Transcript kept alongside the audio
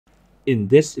In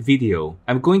this video,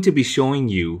 I'm going to be showing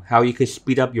you how you can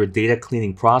speed up your data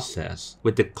cleaning process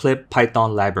with the klib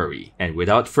Python library. And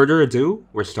without further ado,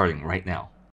 we're starting right now.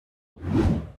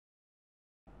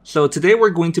 So today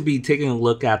we're going to be taking a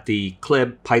look at the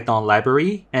klib Python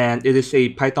library, and it is a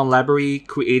Python library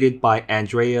created by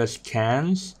Andreas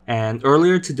Cans. And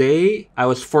earlier today, I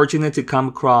was fortunate to come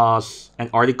across an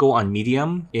article on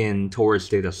Medium in Towards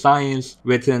Data Science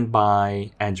written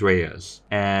by Andreas.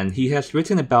 And he has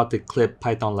written about the klib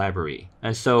Python library.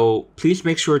 And so please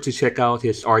make sure to check out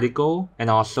his article and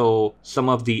also some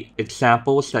of the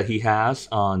examples that he has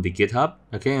on the GitHub.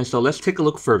 Okay, and so let's take a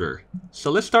look further.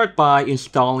 So let's start by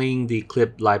installing the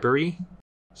klib library.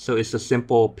 So it's a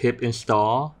simple pip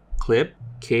install klib,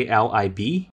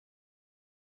 K-L-I-B.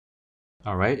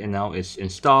 Alright, and now it's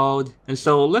installed. And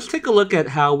so let's take a look at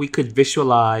how we could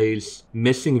visualize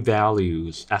missing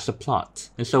values as a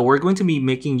plot. And so we're going to be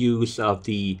making use of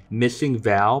the missing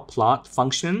val plot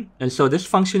function. And so this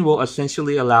function will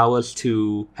essentially allow us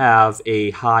to have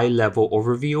a high-level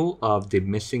overview of the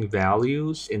missing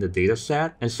values in the data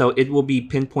set. And so it will be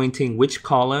pinpointing which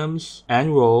columns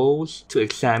and rows to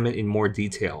examine in more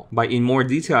detail. By in more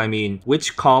detail, I mean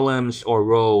which columns or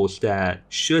rows that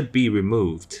should be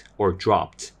removed or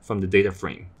dropped from the data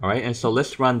frame. All right, and so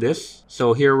let's run this.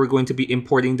 So here we're going to be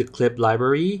importing the klib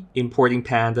library, importing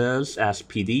pandas as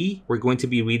PD. We're going to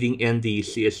be reading in the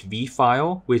CSV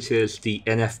file, which is the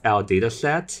NFL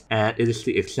dataset, and it is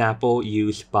the example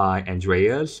used by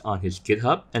Andreas on his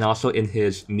GitHub and also in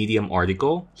his Medium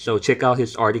article. So check out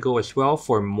his article as well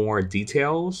for more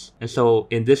details. And so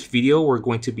in this video, we're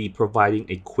going to be providing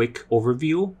a quick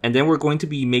overview, and then we're going to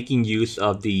be making use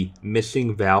of the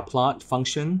missing val plot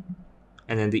function.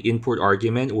 And then the input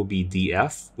argument will be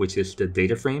df, which is the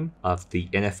data frame of the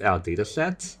NFL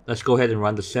dataset. Let's go ahead and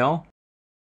run the cell.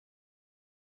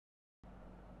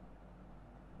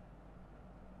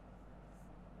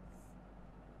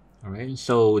 All right,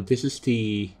 so this is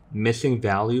the missing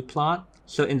value plot.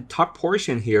 So in the top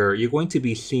portion here, you're going to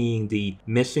be seeing the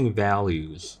missing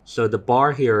values. So the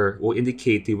bar here will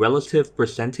indicate the relative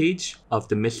percentage of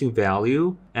the missing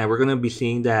value. And we're going to be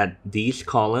seeing that these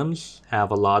columns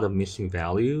have a lot of missing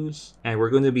values. And we're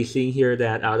going to be seeing here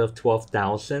that out of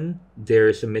 12,000,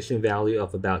 there's a missing value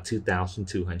of about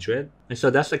 2,200. And so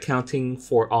that's accounting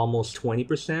for almost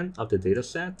 20% of the data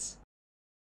set.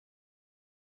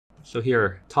 So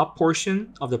here, top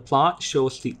portion of the plot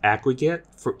shows the aggregate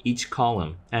for each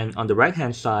column. And on the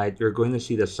right-hand side, you're going to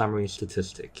see the summary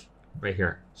statistic right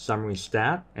here. Summary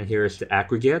stat, and here is the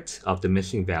aggregate of the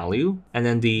missing value. And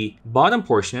then the bottom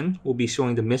portion will be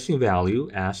showing the missing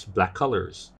value as black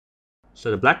colors.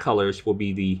 So the black colors will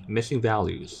be the missing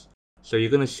values. So you're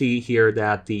going to see here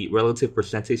that the relative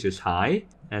percentage is high.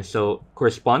 And so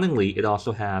correspondingly, it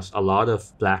also has a lot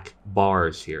of black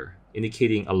bars here,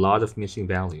 indicating a lot of missing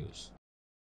values.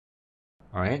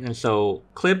 All right, and so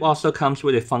klib also comes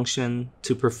with a function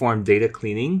to perform data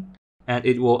cleaning, and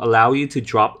it will allow you to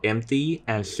drop empty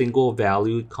and single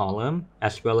valued column,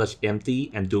 as well as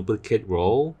empty and duplicate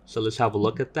row. So let's have a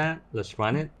look at that. Let's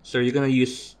run it. So you're going to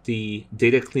use the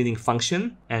data cleaning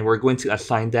function, and we're going to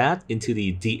assign that into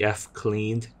the df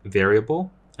cleaned variable.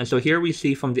 And so here we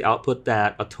see from the output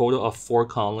that a total of 4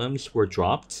 columns were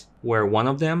dropped, where one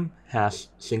of them has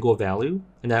single value,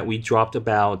 and that we dropped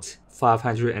about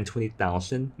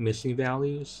 520,000 missing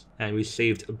values, and we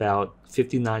saved about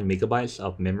 59 megabytes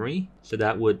of memory. So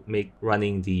that would make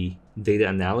running the data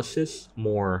analysis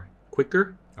more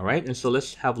quicker. All right, and so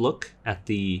let's have a look at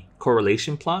the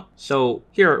correlation plot. So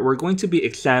here we're going to be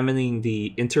examining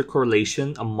the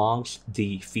intercorrelation amongst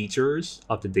the features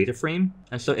of the data frame.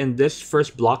 And so in this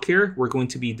first block here, we're going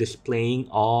to be displaying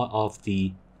all of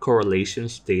the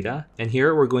correlations data. And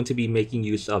here we're going to be making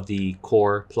use of the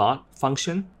core plot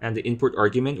function, and the input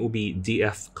argument will be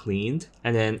df cleaned.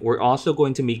 And then we're also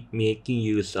going to be making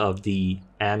use of the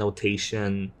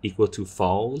annotation equal to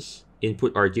false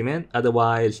input argument.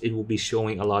 Otherwise, it will be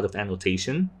showing a lot of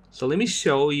annotation. So let me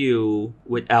show you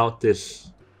without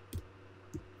this.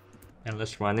 And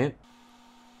let's run it.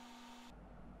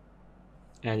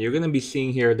 And you're going to be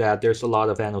seeing here that there's a lot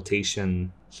of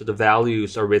annotation. So the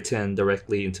values are written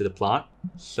directly into the plot.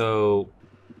 So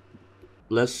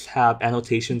let's have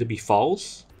annotation to be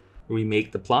false.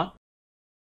 Remake the plot.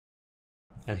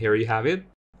 And here you have it,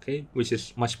 okay, which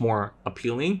is much more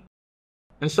appealing.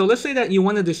 And so let's say that you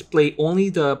want to display only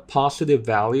the positive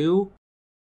value.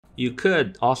 You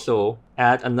could also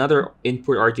add another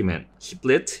input argument,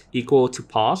 split equal to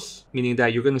pos, meaning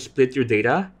that you're going to split your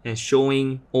data and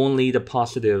showing only the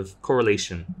positive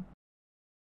correlation.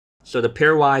 So the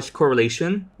pairwise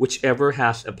correlation, whichever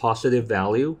has a positive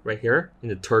value right here in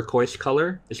the turquoise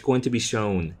color, is going to be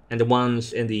shown. And the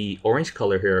ones in the orange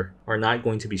color here are not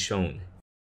going to be shown.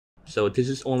 So this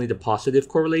is only the positive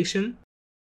correlation.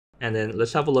 And then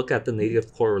let's have a look at the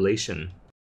negative correlation.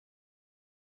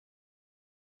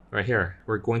 Right here,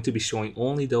 we're going to be showing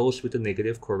only those with the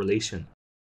negative correlation.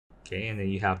 Okay, and then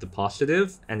you have the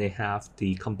positive and they have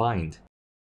the combined.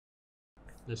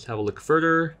 Let's have a look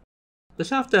further.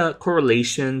 Let's have the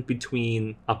correlation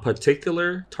between a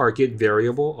particular target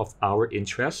variable of our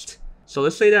interest. So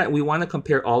let's say that we want to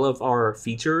compare all of our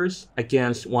features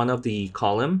against one of the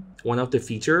column, one of the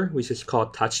feature, which is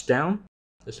called touchdown.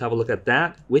 Let's have a look at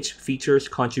that. Which features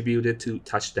contributed to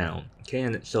touchdown? Okay,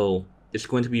 and so it's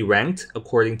going to be ranked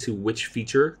according to which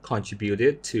feature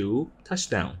contributed to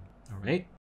touchdown. All right.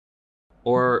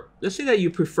 Or let's say that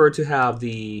you prefer to have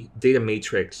the data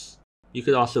matrix. You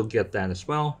could also get that as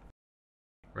well.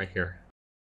 Right here.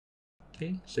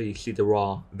 Okay, so you see the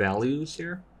raw values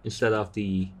here instead of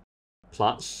the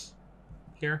plots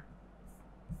here.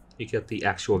 You get the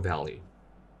actual value.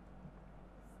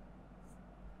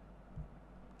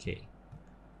 Okay.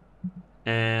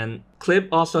 And klib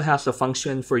also has a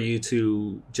function for you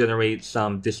to generate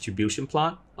some distribution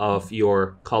plot of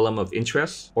your column of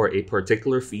interest or a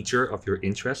particular feature of your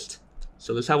interest.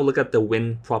 So let's have a look at the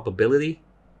win probability.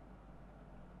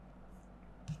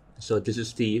 So this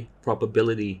is the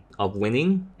probability of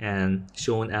winning and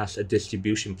shown as a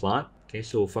distribution plot. Okay,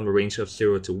 so from the range of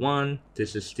 0 to 1,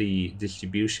 this is the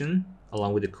distribution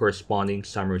along with the corresponding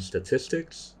summary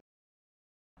statistics.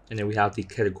 And then we have the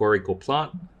categorical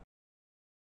plot.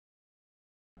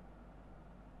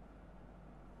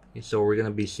 Okay, so we're going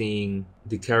to be seeing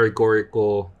the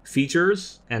categorical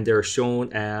features and they're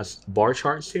shown as bar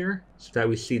charts here so that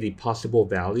we see the possible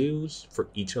values for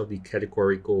each of the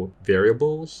categorical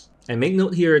variables. And make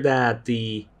note here that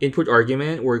the input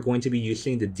argument, we're going to be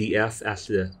using the df as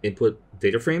the input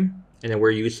data frame. And then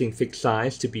we're using fixed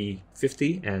size to be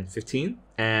 50 and 15.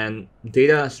 And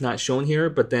data is not shown here,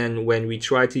 but then when we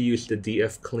try to use the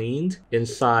df cleaned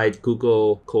inside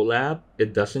Google Colab,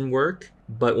 it doesn't work.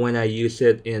 But when I use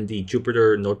it in the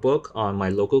Jupyter notebook on my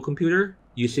local computer,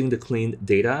 using the cleaned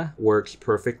data works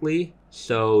perfectly.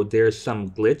 So there's some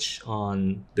glitch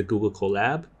on the Google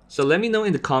Colab. So let me know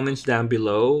in the comments down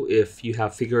below if you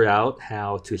have figured out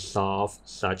how to solve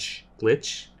such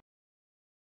glitch.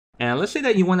 And let's say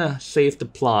that you want to save the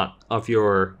plot of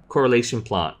your correlation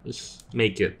plot. Let's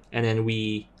make it. And then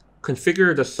we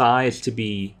configure the size to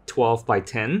be 12 by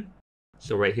 10.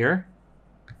 So right here.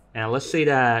 And let's say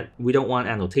that we don't want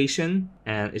annotation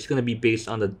and it's going to be based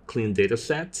on the clean data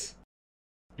set.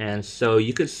 And so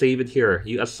you could save it here.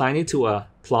 You assign it to a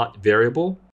plot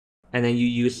variable. And then you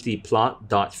use the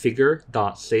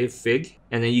plot.figure.savefig.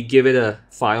 And then you give it a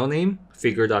file name,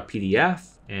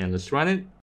 figure.pdf. And let's run it.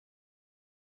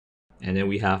 And then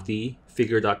we have the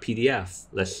figure.pdf.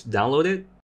 Let's download it.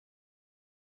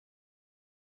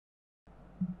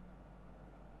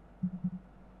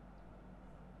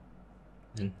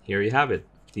 And here you have it,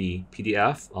 the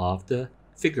PDF of the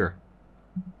figure.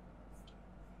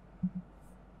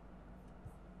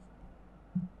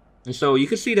 And so you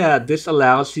can see that this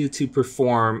allows you to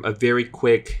perform a very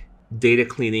quick data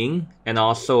cleaning and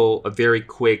also a very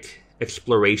quick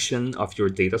exploration of your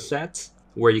data set,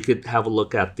 where you could have a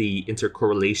look at the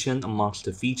intercorrelation amongst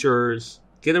the features,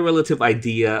 get a relative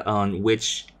idea on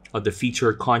which of the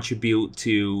feature contribute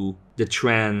to the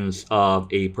trends of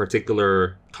a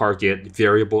particular target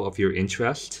variable of your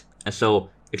interest. And so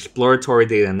exploratory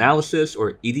data analysis,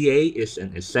 or EDA, is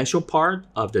an essential part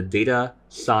of the data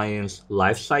science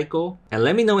lifecycle. And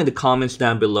let me know in the comments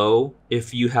down below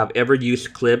if you have ever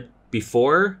used klib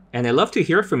before. And I'd love to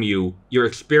hear from you, your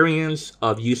experience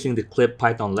of using the klib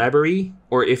Python library,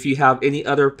 or if you have any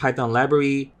other Python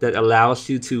library that allows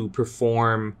you to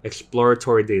perform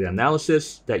exploratory data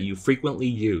analysis that you frequently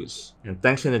use. And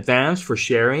thanks in advance for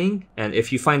sharing. And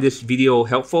if you find this video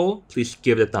helpful, please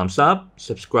give it a thumbs up,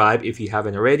 subscribe if you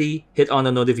haven't already, hit on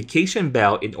the notification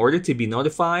bell in order to be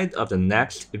notified of the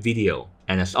next video.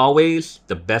 And as always,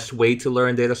 the best way to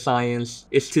learn data science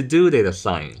is to do data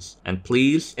science. And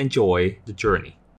please enjoy the journey.